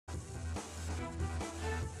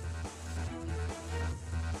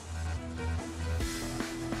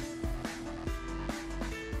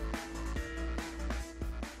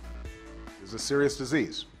serious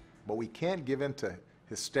disease, but we can't give in to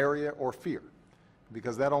hysteria or fear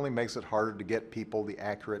because that only makes it harder to get people the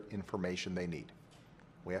accurate information they need.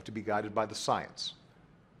 We have to be guided by the science.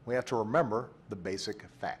 We have to remember the basic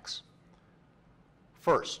facts.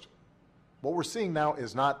 First, what we're seeing now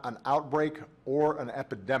is not an outbreak or an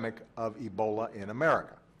epidemic of Ebola in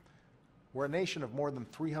America. We're a nation of more than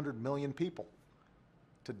 300 million people.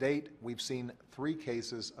 To date, we've seen 3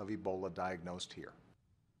 cases of Ebola diagnosed here.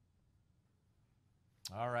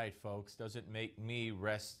 All right, folks, doesn't make me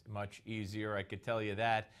rest much easier, I could tell you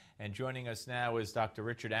that. And joining us now is Dr.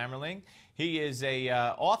 Richard Amerling. He is a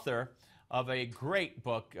author of a great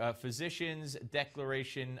book, Physicians'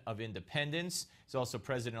 Declaration of Independence. He's also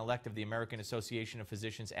president-elect of the American Association of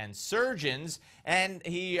Physicians and Surgeons, and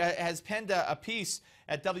he has penned a piece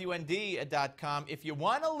at WND.com, If You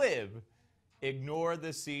Want to Live, Ignore the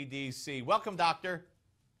CDC. Welcome, Doctor.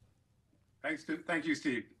 Thank you,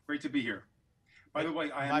 Steve. Great to be here. By the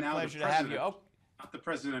way, I am now the president, to have you. Oh. Not the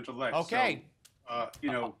president-elect. Okay. So,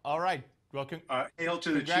 you know. All right. Well, hail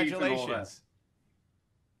to the chief and all that.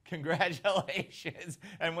 Congratulations.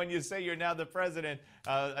 And when you say you're now the president,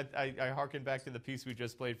 I hearken back to the piece we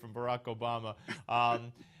just played from Barack Obama.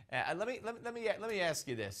 Let me ask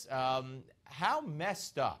you this. How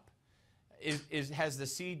messed up has the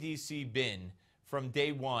CDC been from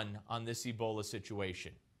day one on this Ebola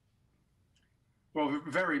situation? Well,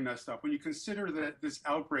 very messed up. When you consider that this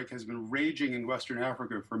outbreak has been raging in Western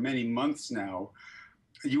Africa for many months now,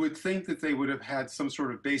 you would think that they would have had some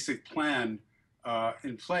sort of basic plan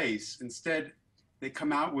in place. Instead, they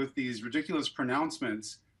come out with these ridiculous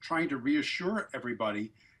pronouncements trying to reassure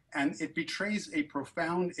everybody, and it betrays a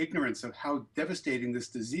profound ignorance of how devastating this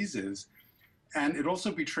disease is. And it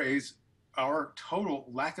also betrays our total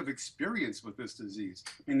lack of experience with this disease.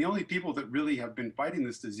 I mean, the only people that really have been fighting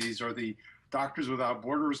this disease are the Doctors Without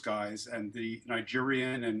Borders guys and the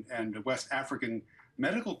Nigerian and West African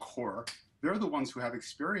Medical Corps. They're the ones who have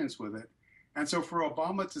experience with it. And so for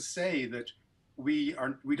Obama to say that we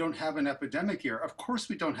don't have an epidemic here, of course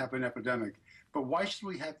we don't have an epidemic, but why should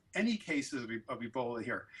we have any cases of Ebola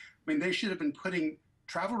here? I mean, they should have been putting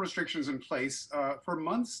travel restrictions in place for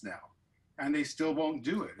months now, and they still won't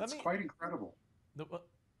do it. It's quite incredible.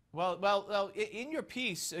 Well, in your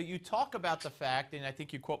piece, you talk about the fact, and I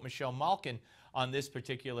think you quote Michelle Malkin on this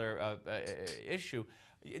particular issue,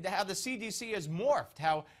 how the CDC has morphed.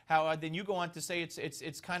 How then you go on to say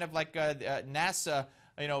it's kind of like NASA,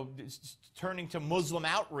 you know, turning to Muslim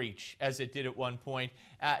outreach as it did at one point.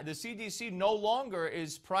 The CDC no longer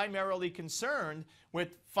is primarily concerned with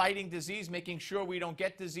fighting disease, making sure we don't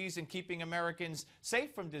get disease and keeping Americans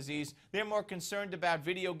safe from disease. They're more concerned about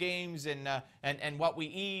video games and what we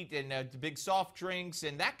eat and big soft drinks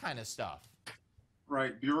and that kind of stuff.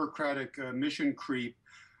 Right, bureaucratic mission creep.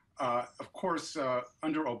 Of course,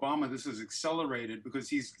 under Obama, this is accelerated because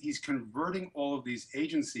he's converting all of these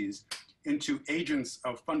agencies into agents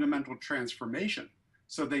of fundamental transformation.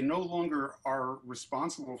 So they no longer are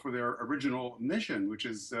responsible for their original mission, which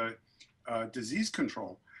is disease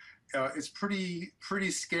control. It's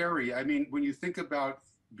pretty scary. I mean, when you think about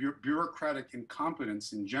bureaucratic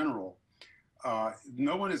incompetence in general,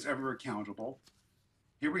 no one is ever accountable.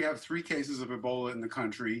 Here we have 3 cases of Ebola in the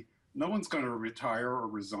country. No one's going to retire or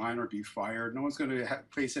resign or be fired. No one's going to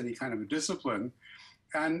face any kind of a discipline.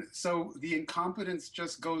 And so the incompetence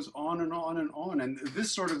just goes on and on and on. And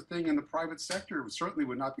this sort of thing in the private sector certainly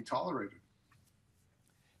would not be tolerated.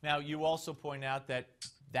 Now, you also point out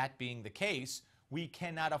that being the case, we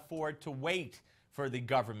cannot afford to wait for the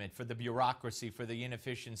government, for the bureaucracy, for the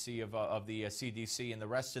inefficiency of the CDC and the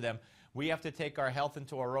rest of them. We have to take our health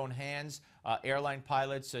into our own hands. Airline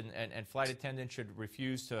pilots and flight attendants should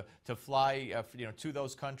refuse to fly to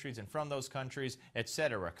those countries and from those countries, et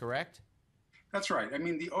cetera, correct? That's right. I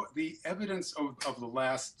mean, the evidence of the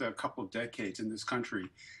last couple of decades in this country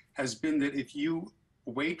has been that if you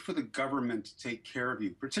wait for the government to take care of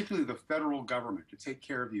you, particularly the federal government to take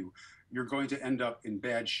care of you, you're going to end up in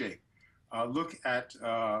bad shape. Look at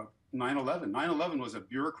 9/11. 9/11 was a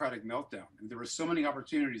bureaucratic meltdown. And there were so many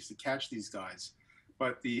opportunities to catch these guys,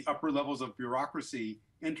 but the upper levels of bureaucracy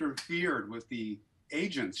interfered with the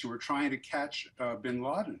agents who were trying to catch bin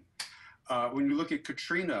Laden. When you look at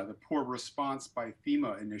Katrina, the poor response by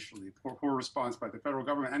FEMA initially, poor response by the federal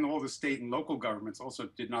government, and all the state and local governments also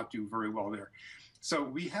did not do very well there. So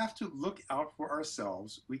we have to look out for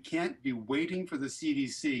ourselves. We can't be waiting for the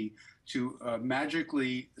CDC to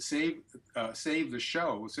magically save the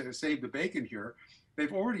show, save the bacon here.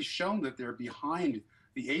 They've already shown that they're behind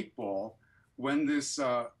the 8 ball when this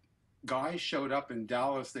guys showed up in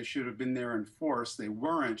Dallas. They should have been there in force. They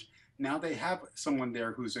weren't. Now they have someone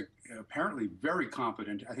there who's apparently very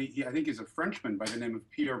competent. I think he's a Frenchman by the name of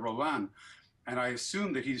Pierre Roland. And I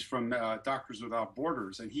assume that he's from Doctors Without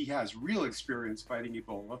Borders, and he has real experience fighting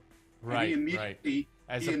Ebola. Right, and he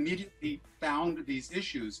immediately found these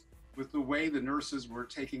issues with the way the nurses were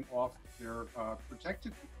taking off their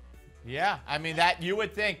protective. Yeah, I mean, that you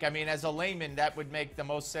would think. I mean, as a layman, that would make the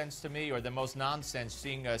most sense to me, or the most nonsense,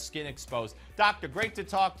 seeing skin exposed. Doctor, great to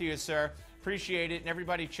talk to you, sir. Appreciate it. And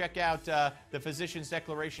everybody check out The Physician's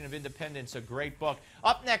Declaration of Independence, a great book.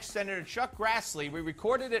 Up next, Senator Chuck Grassley. We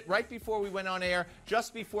recorded it right before we went on air,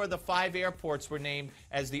 just before the 5 airports were named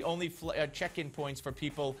as the only check-in points for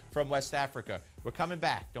people from West Africa. We're coming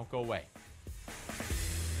back. Don't go away.